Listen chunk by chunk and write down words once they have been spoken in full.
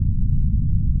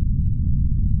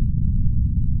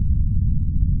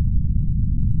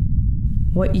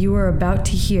What you are about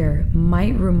to hear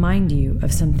might remind you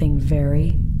of something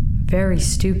very, very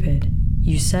stupid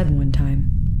you said one time.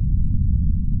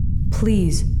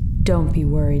 Please don't be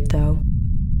worried, though.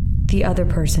 The other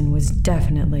person was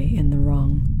definitely in the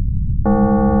wrong.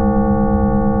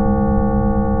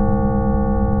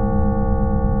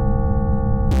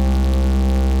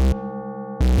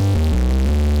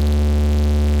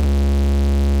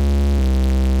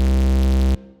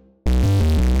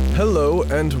 Hello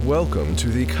and welcome to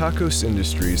the Kakos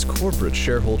Industries corporate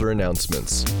shareholder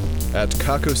announcements. At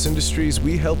Kakos Industries,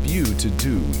 we help you to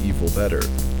do evil better.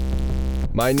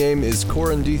 My name is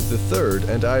Corandeeth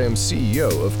III, and I am CEO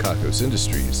of Kakos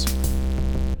Industries.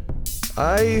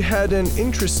 I had an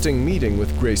interesting meeting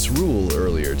with Grace Rule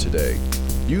earlier today.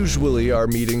 Usually our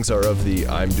meetings are of the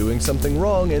I'm doing something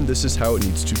wrong and this is how it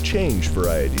needs to change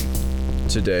variety.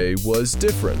 Today was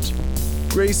different.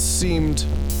 Grace seemed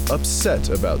upset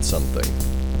about something.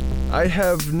 I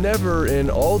have never, in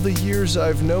all the years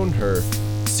I've known her,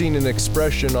 seen an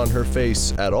expression on her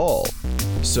face at all,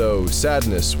 so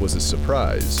sadness was a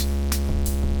surprise.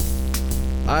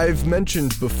 I've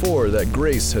mentioned before that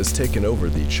Grace has taken over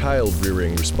the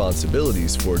child-rearing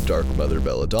responsibilities for Dark Mother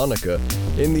Belladonna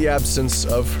in the absence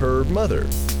of her mother.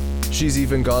 She's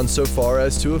even gone so far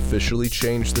as to officially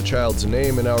change the child's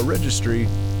name in our registry,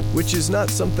 which is not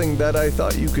something that I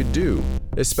thought you could do,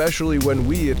 especially when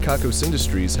we at Kakos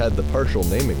Industries had the partial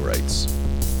naming rights.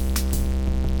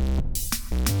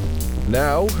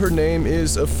 Now, her name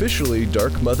is officially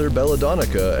Dark Mother Belladonna,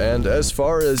 and as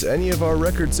far as any of our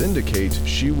records indicate,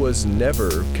 she was never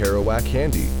Kerouac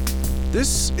Handy.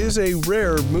 This is a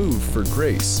rare move for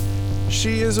Grace.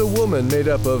 She is a woman made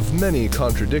up of many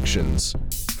contradictions.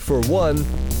 For one,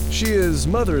 she is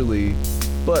motherly,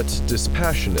 but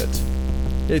dispassionate.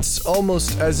 It's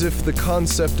almost as if the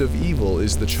concept of evil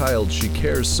is the child she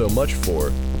cares so much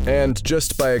for, and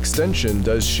just by extension,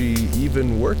 does she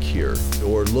even work here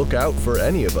or look out for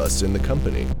any of us in the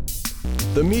company?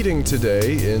 The meeting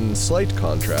today, in slight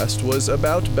contrast, was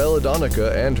about Belladonna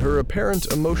and her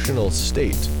apparent emotional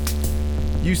state.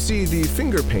 You see, the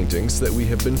finger paintings that we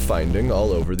have been finding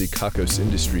all over the Kakos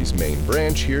Industries main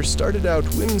branch here started out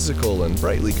whimsical and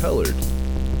brightly colored.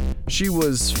 She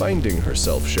was finding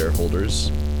herself,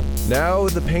 shareholders. Now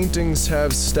the paintings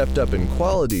have stepped up in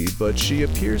quality, but she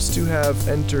appears to have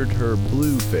entered her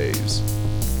blue phase.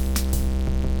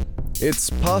 It's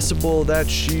possible that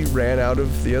she ran out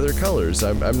of the other colors.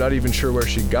 I'm not even sure where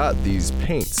she got these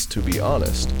paints, to be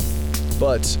honest.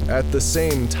 But at the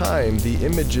same time, the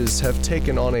images have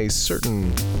taken on a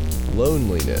certain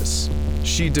loneliness.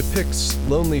 She depicts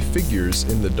lonely figures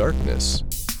in the darkness.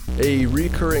 A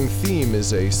recurring theme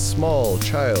is a small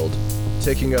child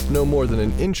taking up no more than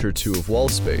an inch or two of wall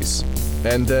space,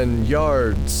 and then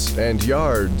yards and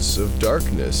yards of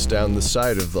darkness down the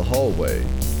side of the hallway.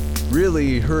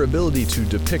 Really, her ability to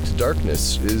depict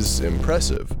darkness is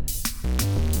impressive.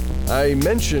 I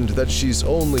mentioned that she's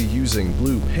only using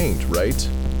blue paint, right?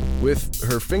 With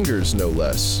her fingers, no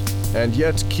less, and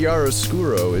yet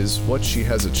chiaroscuro is what she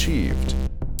has achieved.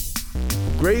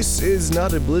 Grace is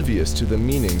not oblivious to the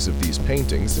meanings of these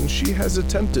paintings, and she has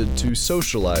attempted to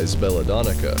socialize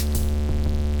Belladonna.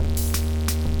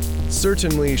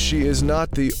 Certainly, she is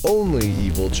not the only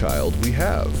evil child we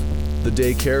have. The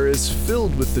daycare is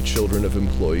filled with the children of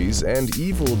employees, and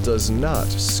evil does not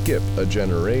skip a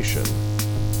generation.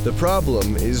 The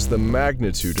problem is the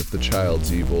magnitude of the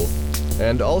child's evil,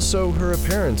 and also her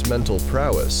apparent mental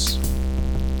prowess.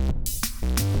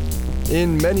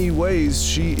 In many ways,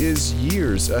 she is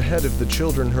years ahead of the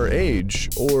children her age,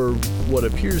 or what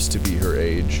appears to be her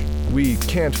age. We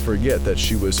can't forget that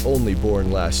she was only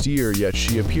born last year, yet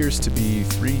she appears to be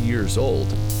 3 years old.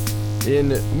 In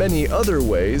many other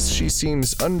ways, she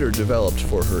seems underdeveloped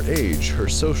for her age. Her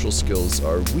social skills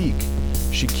are weak.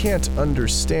 She can't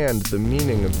understand the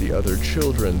meaning of the other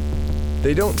children.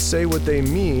 They don't say what they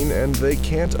mean, and they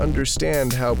can't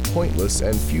understand how pointless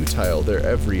and futile their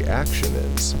every action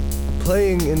is.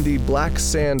 Playing in the black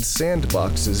sand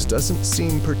sandboxes doesn't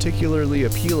seem particularly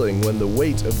appealing when the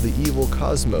weight of the evil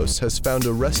cosmos has found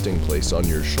a resting place on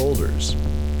your shoulders.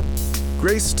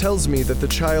 Grace tells me that the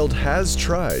child has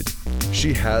tried.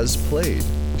 She has played.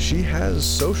 She has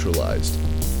socialized.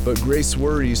 But Grace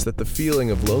worries that the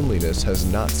feeling of loneliness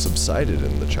has not subsided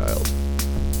in the child.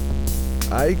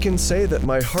 I can say that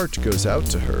my heart goes out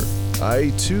to her. I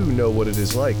too know what it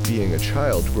is like being a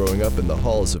child growing up in the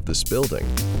halls of this building.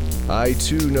 I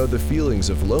too know the feelings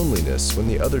of loneliness when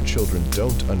the other children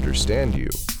don't understand you.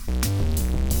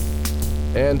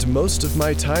 And most of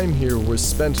my time here was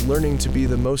spent learning to be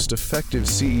the most effective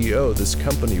CEO this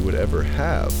company would ever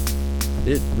have.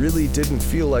 It really didn't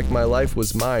feel like my life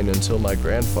was mine until my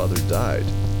grandfather died.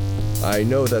 I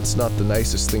know that's not the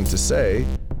nicest thing to say,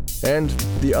 and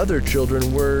the other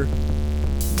children were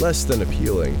less than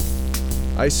appealing.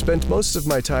 I spent most of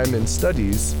my time in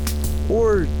studies,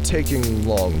 or taking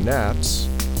long naps.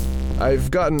 I've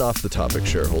gotten off the topic,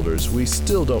 shareholders. We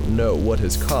still don't know what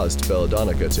has caused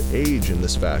Belladonna to age in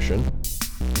this fashion,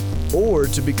 or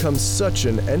to become such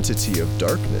an entity of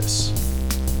darkness.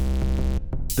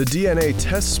 The DNA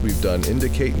tests we've done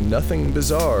indicate nothing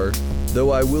bizarre,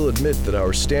 though I will admit that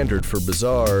our standard for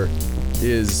bizarre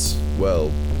is, well,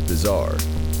 bizarre.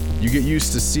 You get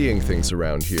used to seeing things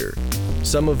around here.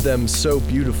 Some of them so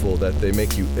beautiful that they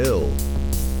make you ill.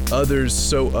 Others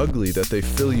so ugly that they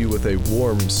fill you with a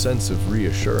warm sense of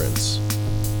reassurance.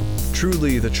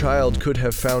 Truly, the child could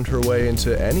have found her way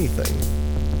into anything.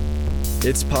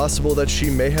 It's possible that she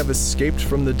may have escaped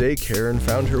from the daycare and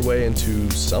found her way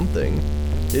into something.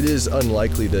 It is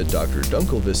unlikely that Dr.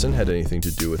 Dunkelvissen had anything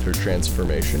to do with her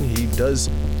transformation. He does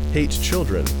hate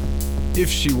children. If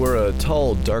she were a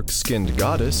tall, dark-skinned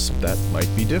goddess, that might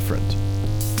be different.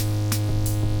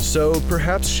 So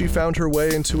perhaps she found her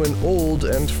way into an old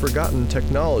and forgotten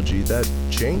technology that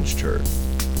changed her.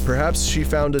 Perhaps she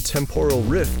found a temporal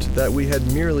rift that we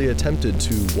had merely attempted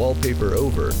to wallpaper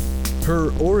over.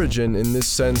 Her origin in this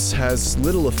sense has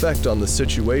little effect on the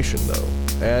situation, though,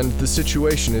 and the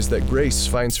situation is that Grace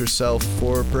finds herself,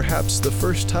 for perhaps the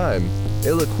first time,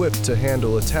 ill-equipped to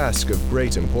handle a task of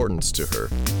great importance to her.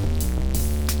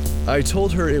 I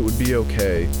told her it would be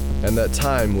okay, and that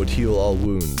time would heal all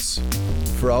wounds.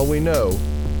 For all we know,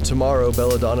 tomorrow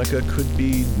Belladonna could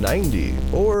be 90,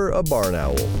 or a barn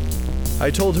owl.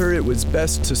 I told her it was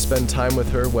best to spend time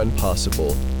with her when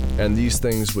possible, and these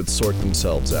things would sort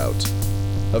themselves out.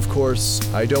 Of course,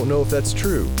 I don't know if that's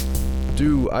true.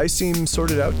 Do I seem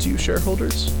sorted out to you,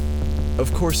 shareholders?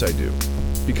 Of course I do,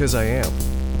 because I am.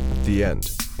 The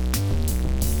end.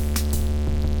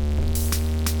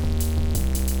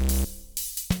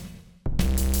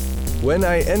 When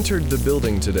I entered the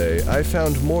building today, I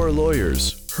found more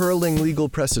lawyers hurling legal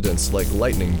precedents like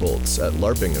lightning bolts at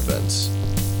LARPing events.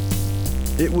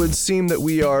 It would seem that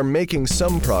we are making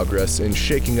some progress in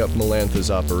shaking up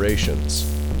Melantha's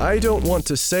operations. I don't want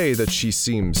to say that she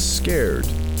seems scared,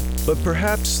 but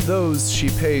perhaps those she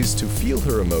pays to feel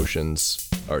her emotions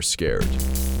are scared.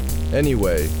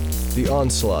 Anyway, the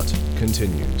onslaught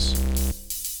continues.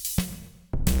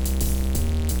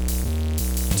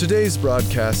 Today's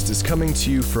broadcast is coming to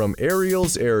you from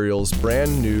Ariel's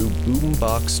brand new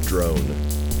boombox drone.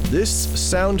 This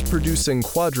sound-producing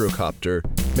quadrocopter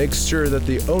makes sure that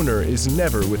the owner is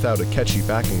never without a catchy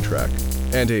backing track,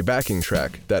 and a backing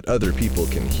track that other people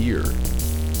can hear.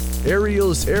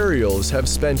 Ariel's have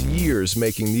spent years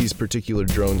making these particular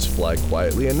drones fly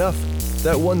quietly enough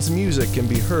that one's music can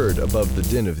be heard above the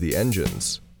din of the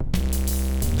engines.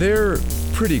 They're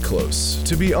pretty close.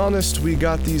 To be honest, we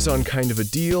got these on kind of a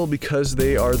deal because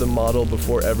they are the model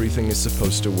before everything is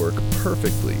supposed to work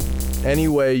perfectly.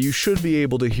 Anyway, you should be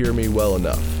able to hear me well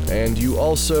enough, and you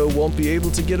also won't be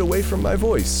able to get away from my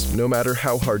voice, no matter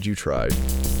how hard you try.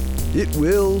 It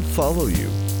will follow you,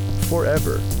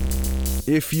 forever.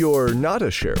 If you're not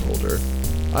a shareholder,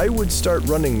 I would start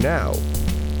running now.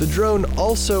 The drone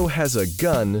also has a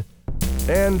gun,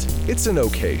 and it's an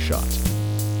okay shot.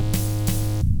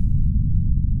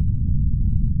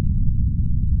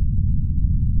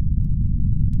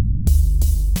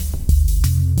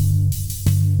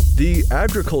 The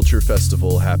Agriculture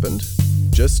Festival happened,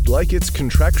 just like it's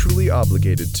contractually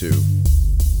obligated to.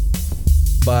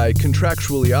 By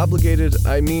contractually obligated,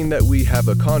 I mean that we have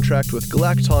a contract with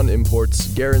Galacton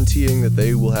Imports guaranteeing that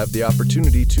they will have the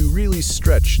opportunity to really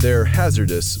stretch their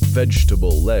hazardous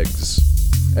vegetable legs.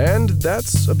 And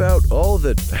that's about all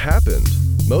that happened.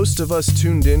 Most of us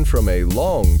tuned in from a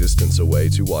long distance away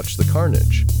to watch the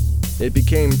carnage. It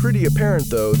became pretty apparent,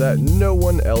 though, that no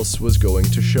one else was going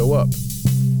to show up.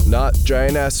 Not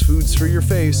giant-ass foods for your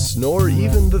face, nor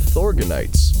even the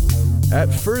Thorganites.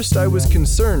 At first, I was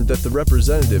concerned that the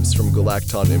representatives from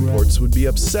Galacton Imports would be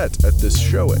upset at this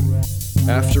showing.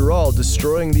 After all,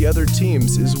 destroying the other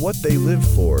teams is what they live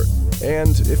for,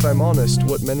 and, if I'm honest,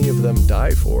 what many of them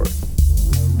die for.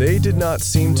 They did not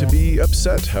seem to be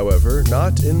upset, however,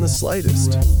 not in the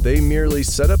slightest. They merely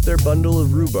set up their bundle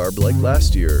of rhubarb like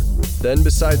last year. Then,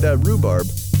 beside that rhubarb,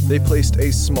 they placed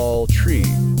a small tree.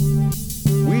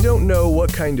 We don't know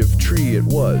what kind of tree it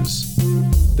was.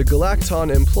 The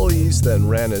Galacton employees then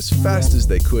ran as fast as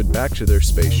they could back to their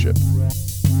spaceship.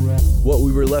 What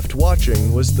we were left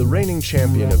watching was the reigning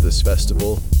champion of this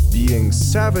festival being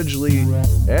savagely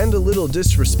and a little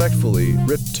disrespectfully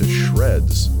ripped to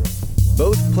shreds.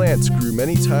 Both plants grew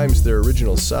many times their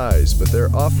original size, but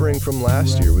their offering from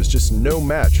last year was just no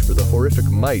match for the horrific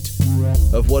might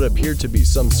of what appeared to be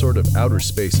some sort of outer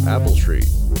space apple tree.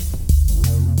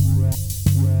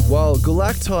 While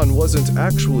Galacton wasn't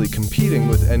actually competing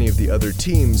with any of the other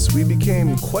teams, we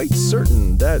became quite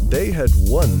certain that they had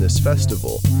won this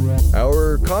festival.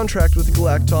 Our contract with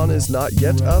Galacton is not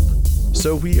yet up,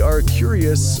 so we are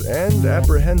curious and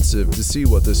apprehensive to see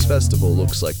what this festival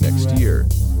looks like next year.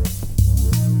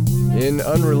 In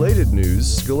unrelated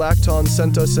news, Galacton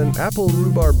sent us an apple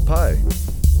rhubarb pie.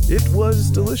 It was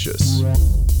delicious,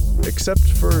 except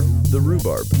for the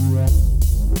rhubarb.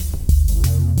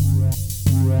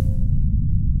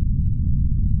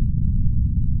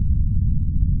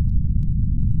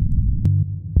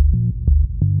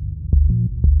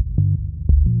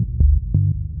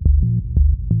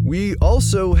 We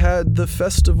also had the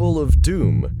Festival of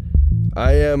Doom.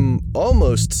 I am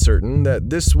almost certain that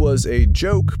this was a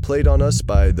joke played on us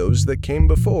by those that came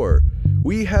before.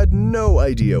 We had no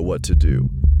idea what to do.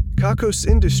 Kakos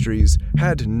Industries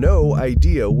had no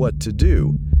idea what to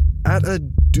do. At a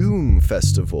Doom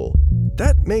festival.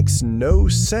 That makes no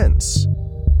sense.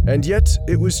 And yet,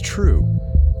 it was true.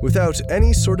 Without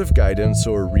any sort of guidance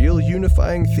or real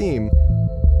unifying theme,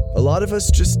 a lot of us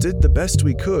just did the best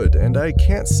we could, and I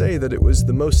can't say that it was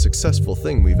the most successful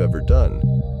thing we've ever done.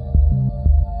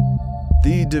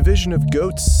 The division of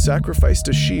goats sacrificed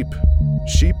a sheep.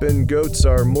 Sheep and goats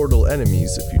are mortal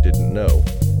enemies, if you didn't know.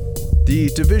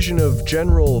 The division of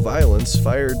general violence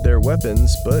fired their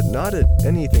weapons, but not at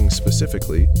anything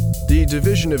specifically. The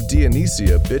division of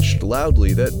Dionysia bitched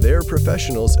loudly that they're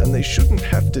professionals and they shouldn't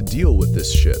have to deal with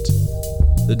this shit.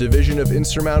 The division of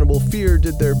insurmountable fear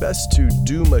did their best to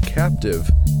doom a captive,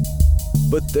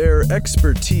 but their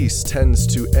expertise tends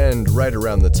to end right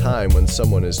around the time when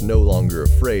someone is no longer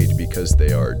afraid because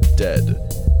they are dead.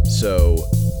 So,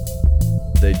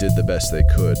 they did the best they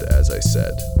could, as I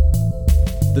said.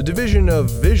 The division of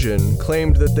vision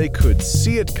claimed that they could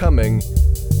see it coming,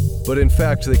 but in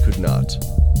fact they could not.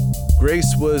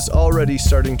 Grace was already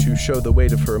starting to show the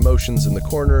weight of her emotions in the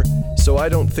corner, so I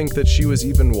don't think that she was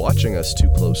even watching us too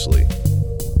closely.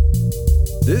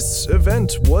 This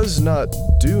event was not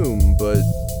doom, but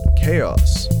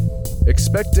chaos.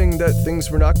 Expecting that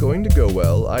things were not going to go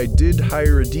well, I did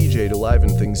hire a DJ to liven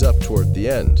things up toward the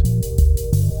end.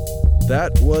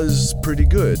 That was pretty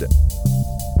good.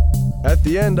 At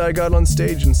the end, I got on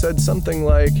stage and said something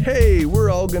like, "Hey,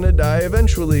 we're all gonna die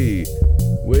eventually,"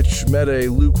 which met a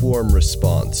lukewarm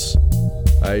response.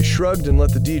 I shrugged and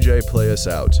let the DJ play us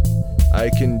out. I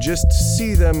can just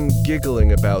see them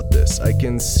giggling about this. I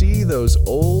can see those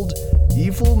old,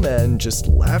 evil men just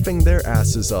laughing their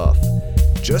asses off.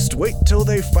 Just wait till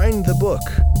they find the book.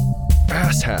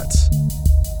 Asshats.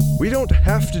 We don't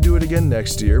have to do it again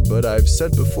next year, but I've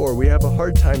said before we have a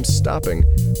hard time stopping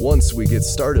once we get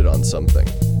started on something.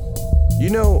 You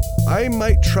know, I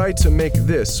might try to make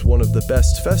this one of the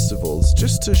best festivals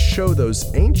just to show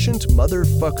those ancient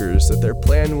motherfuckers that their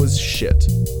plan was shit.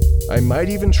 I might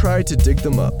even try to dig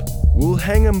them up. We'll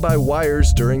hang them by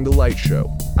wires during the light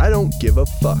show. I don't give a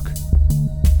fuck.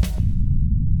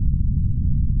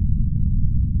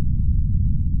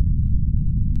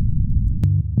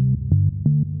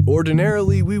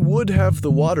 Ordinarily, we would have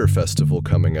the Water Festival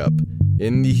coming up.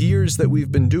 In the years that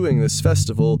we've been doing this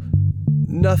festival,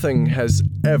 nothing has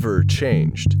ever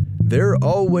changed. They're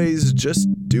always just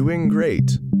doing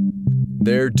great.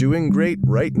 They're doing great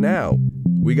right now.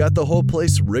 We got the whole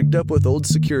place rigged up with old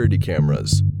security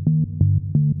cameras.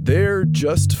 They're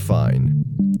just fine.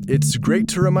 It's great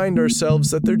to remind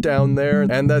ourselves that they're down there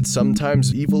and that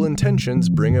sometimes evil intentions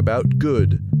bring about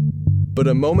good. But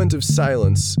a moment of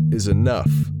silence is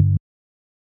enough.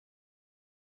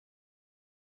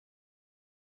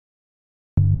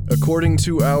 According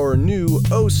to our new,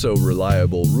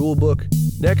 oh-so-reliable rulebook,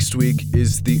 next week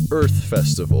is the Earth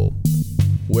Festival,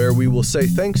 where we will say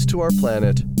thanks to our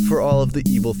planet for all of the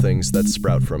evil things that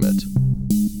sprout from it.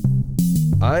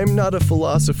 I'm not a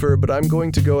philosopher, but I'm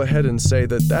going to go ahead and say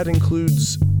that that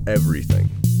includes everything.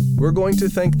 We're going to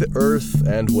thank the Earth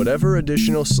and whatever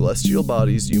additional celestial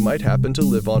bodies you might happen to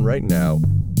live on right now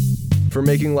for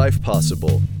making life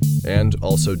possible, and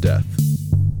also death.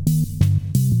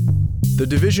 The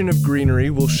Division of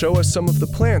Greenery will show us some of the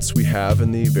plants we have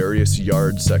in the various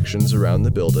yard sections around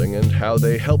the building and how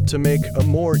they help to make a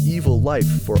more evil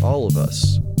life for all of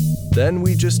us. Then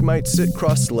we just might sit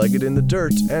cross-legged in the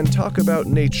dirt and talk about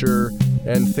nature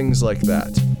and things like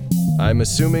that. I'm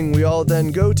assuming we all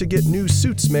then go to get new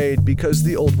suits made because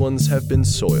the old ones have been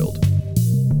soiled.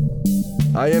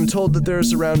 I am told that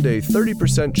there's around a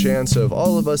 30% chance of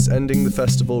all of us ending the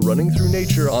festival running through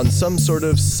nature on some sort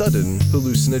of sudden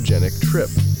hallucinogenic trip.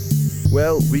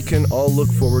 Well, we can all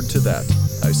look forward to that,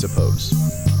 I suppose.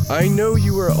 I know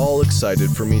you are all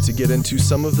excited for me to get into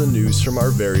some of the news from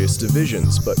our various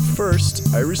divisions, but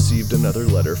first, I received another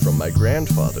letter from my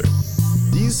grandfather.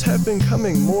 These have been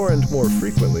coming more and more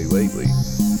frequently lately.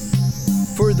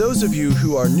 For those of you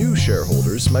who are new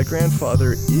shareholders, my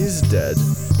grandfather is dead,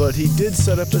 but he did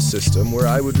set up a system where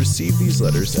I would receive these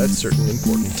letters at certain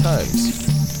important times.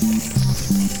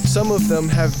 Some of them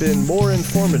have been more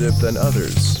informative than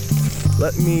others.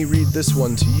 Let me read this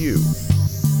one to you.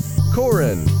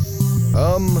 Corin,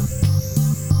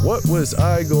 what was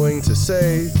I going to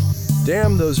say?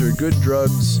 Damn, those are good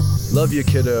drugs. Love you,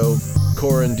 kiddo.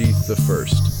 Corin Deeth the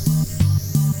First.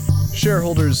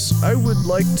 Shareholders, I would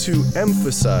like to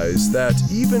emphasize that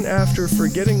even after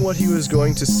forgetting what he was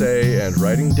going to say and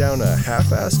writing down a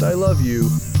half-assed I love you,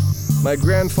 my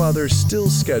grandfather still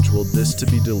scheduled this to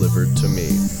be delivered to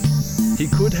me. He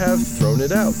could have thrown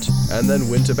it out and then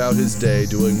went about his day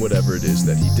doing whatever it is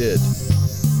that he did.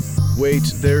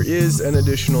 Wait, there is an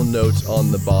additional note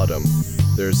on the bottom.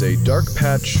 There's a dark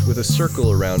patch with a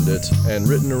circle around it, and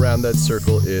written around that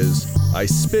circle is, I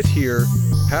spit here,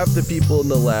 have the people in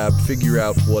the lab figure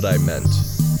out what I meant.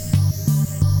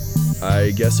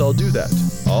 I guess I'll do that.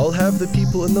 I'll have the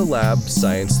people in the lab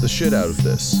science the shit out of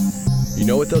this. You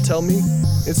know what they'll tell me?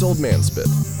 It's old man spit.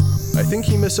 I think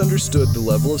he misunderstood the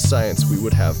level of science we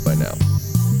would have by now.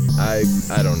 I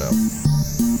don't know.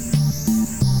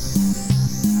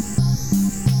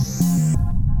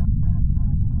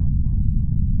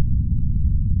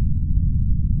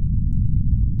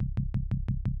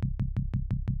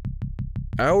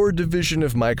 Our division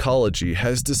of mycology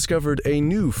has discovered a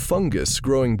new fungus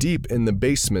growing deep in the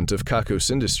basement of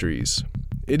Kakos Industries.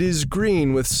 It is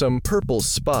green with some purple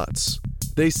spots.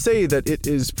 They say that it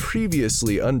is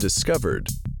previously undiscovered,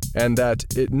 and that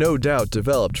it no doubt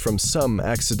developed from some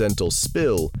accidental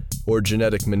spill or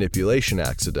genetic manipulation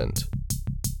accident.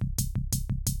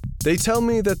 They tell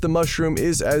me that the mushroom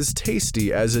is as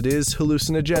tasty as it is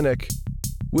hallucinogenic,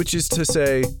 which is to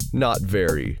say, not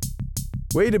very.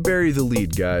 Way to bury the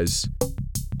lead, guys.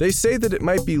 They say that it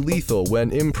might be lethal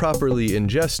when improperly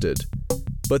ingested,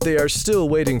 but they are still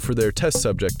waiting for their test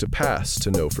subject to pass to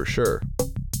know for sure.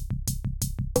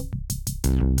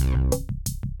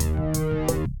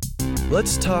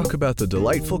 Let's talk about the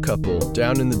delightful couple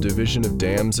down in the Division of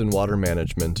Dams and Water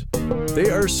Management. They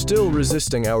are still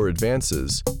resisting our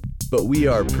advances, but we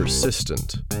are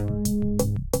persistent.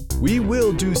 We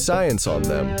will do science on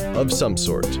them, of some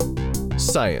sort.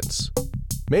 Science.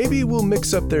 Maybe we'll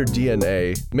mix up their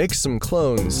DNA, make some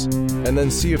clones, and then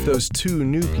see if those two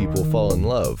new people fall in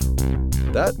love.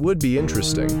 That would be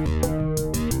interesting.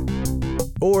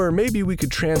 Or maybe we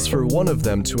could transfer one of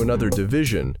them to another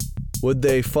division. Would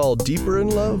they fall deeper in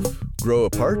love, grow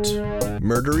apart,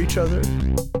 murder each other?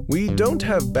 We don't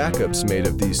have backups made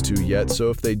of these two yet, so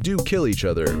if they do kill each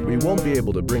other, we won't be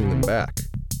able to bring them back.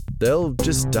 They'll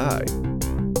just die.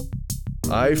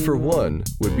 I, for one,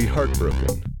 would be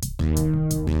heartbroken.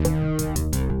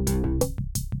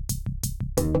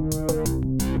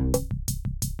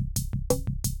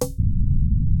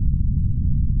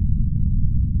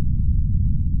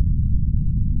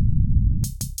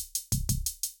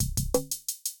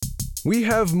 We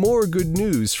have more good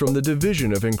news from the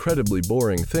Division of Incredibly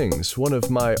Boring Things, one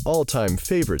of my all-time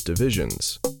favorite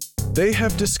divisions. They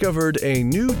have discovered a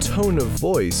new tone of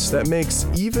voice that makes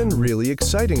even really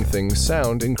exciting things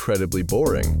sound incredibly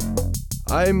boring.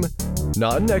 I'm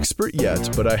not an expert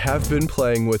yet, but I have been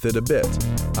playing with it a bit.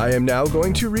 I am now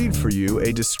going to read for you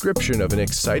a description of an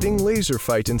exciting laser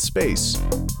fight in space,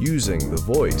 using the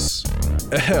voice.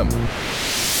 Ahem.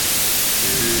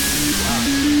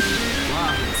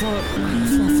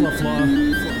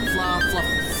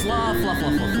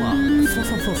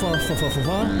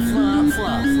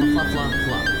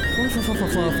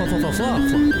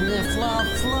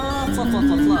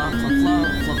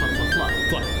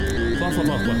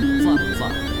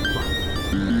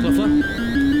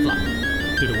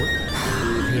 Did it work?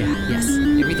 Yes.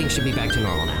 Everything should be back to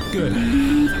normal now. Good.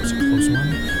 That was a close one.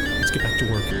 Let's get back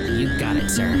to work. You got it,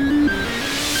 sir.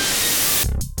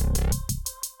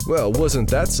 Well, wasn't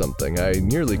that something? I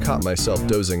nearly caught myself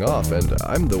dozing off, and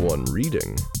I'm the one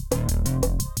reading.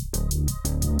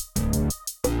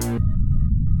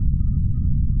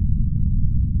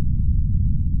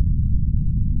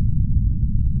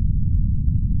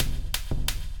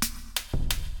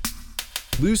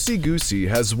 Lucy Goosey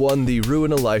has won the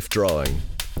Ruin a Life drawing.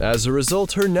 As a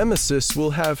result, her nemesis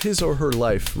will have his or her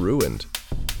life ruined.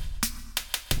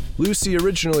 Lucy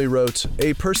originally wrote,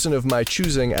 "a person of my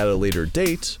choosing at a later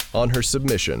date," on her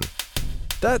submission.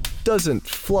 That doesn't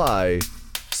fly,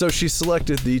 so she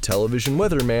selected the television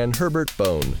weatherman Herbert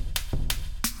Bone.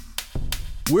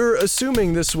 We're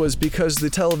assuming this was because the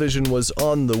television was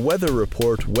on the weather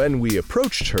report when we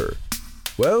approached her.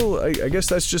 Well, I guess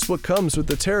that's just what comes with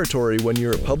the territory when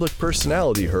you're a public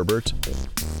personality, Herbert.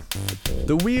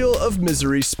 The wheel of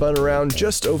misery spun around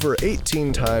just over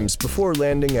 18 times before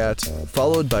landing at,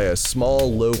 followed by a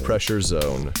small low-pressure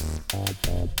zone.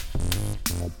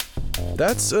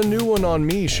 That's a new one on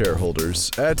me,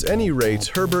 shareholders. At any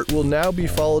rate, Herbert will now be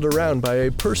followed around by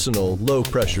a personal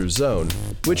low-pressure zone,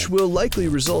 which will likely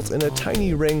result in a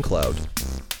tiny rain cloud.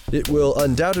 It will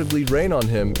undoubtedly rain on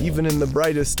him even in the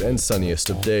brightest and sunniest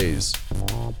of days.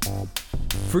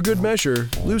 For good measure,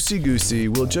 Loosey Goosey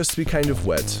will just be kind of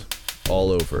wet,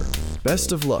 all over.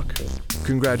 Best of luck.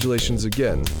 Congratulations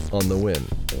again on the win.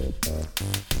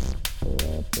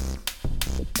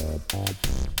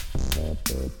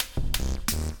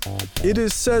 It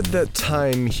is said that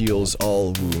time heals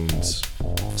all wounds.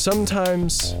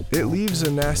 Sometimes it leaves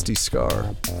a nasty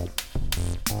scar.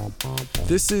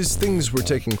 This is things we're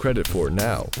taking credit for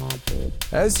now.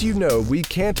 As you know, we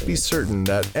can't be certain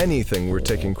that anything we're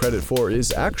taking credit for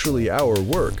is actually our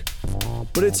work,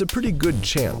 but it's a pretty good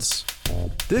chance.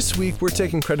 This week we're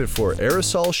taking credit for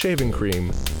aerosol shaving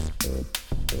cream,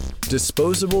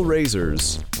 disposable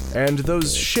razors, and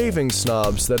those shaving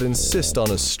snobs that insist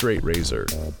on a straight razor.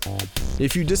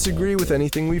 If you disagree with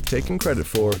anything we've taken credit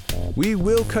for, we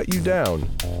will cut you down,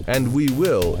 and we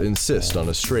will insist on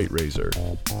a straight razor.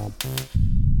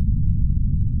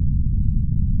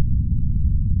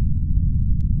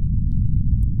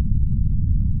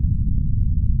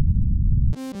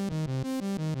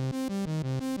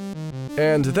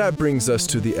 And that brings us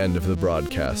to the end of the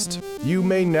broadcast. You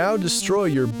may now destroy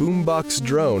your boombox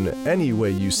drone any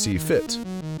way you see fit.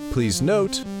 Please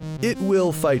note, it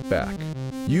will fight back.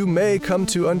 You may come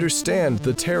to understand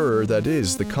the terror that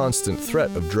is the constant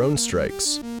threat of drone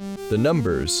strikes. The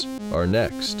numbers are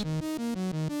next.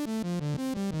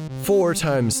 4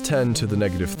 times 10 to the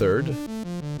negative third,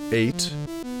 8,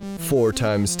 4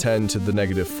 times 10 to the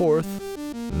negative fourth,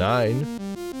 9,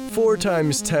 4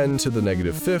 times 10 to the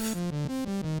negative fifth,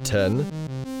 10,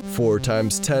 4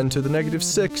 times 10 to the negative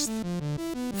sixth,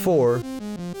 4,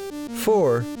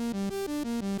 4,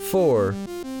 4,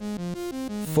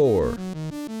 4.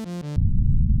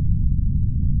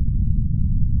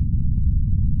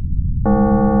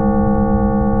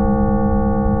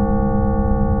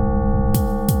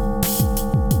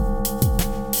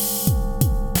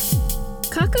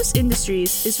 Kakos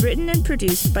Industries is written and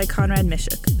produced by Conrad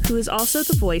Mishuk, who is also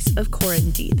the voice of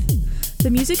Corin Deeth. The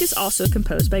music is also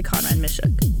composed by Conrad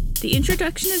Mishuk. The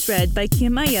introduction is read by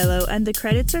Kim Aiello, and the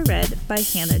credits are read by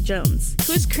Hannah Jones,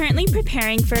 who is currently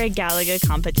preparing for a Galaga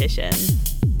competition.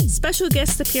 Special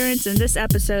guest appearance in this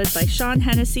episode by Sean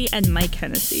Hennessy and Mike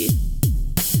Hennessy.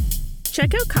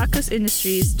 Check out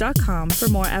kakosindustries.com for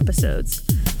more episodes.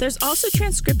 There's also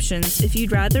transcriptions if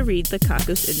you'd rather read the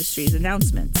Kakos Industries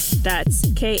announcements. That's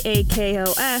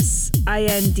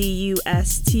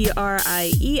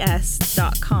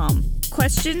KAKOSINDUSTRIES.com.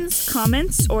 Questions,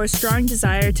 comments, or a strong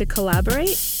desire to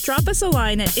collaborate? Drop us a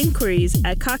line at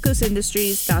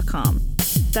inquiries@kakosindustries.com.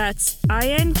 That's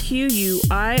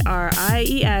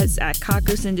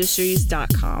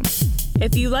INQUIRIES@kakosindustries.com.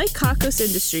 If you like Kakos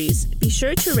Industries, be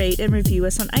sure to rate and review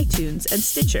us on iTunes and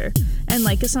Stitcher, and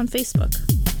like us on Facebook.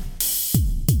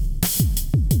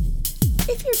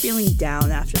 If you're feeling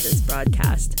down after this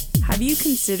broadcast, have you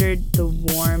considered the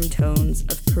warm tones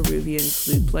of Peruvian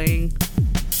flute playing?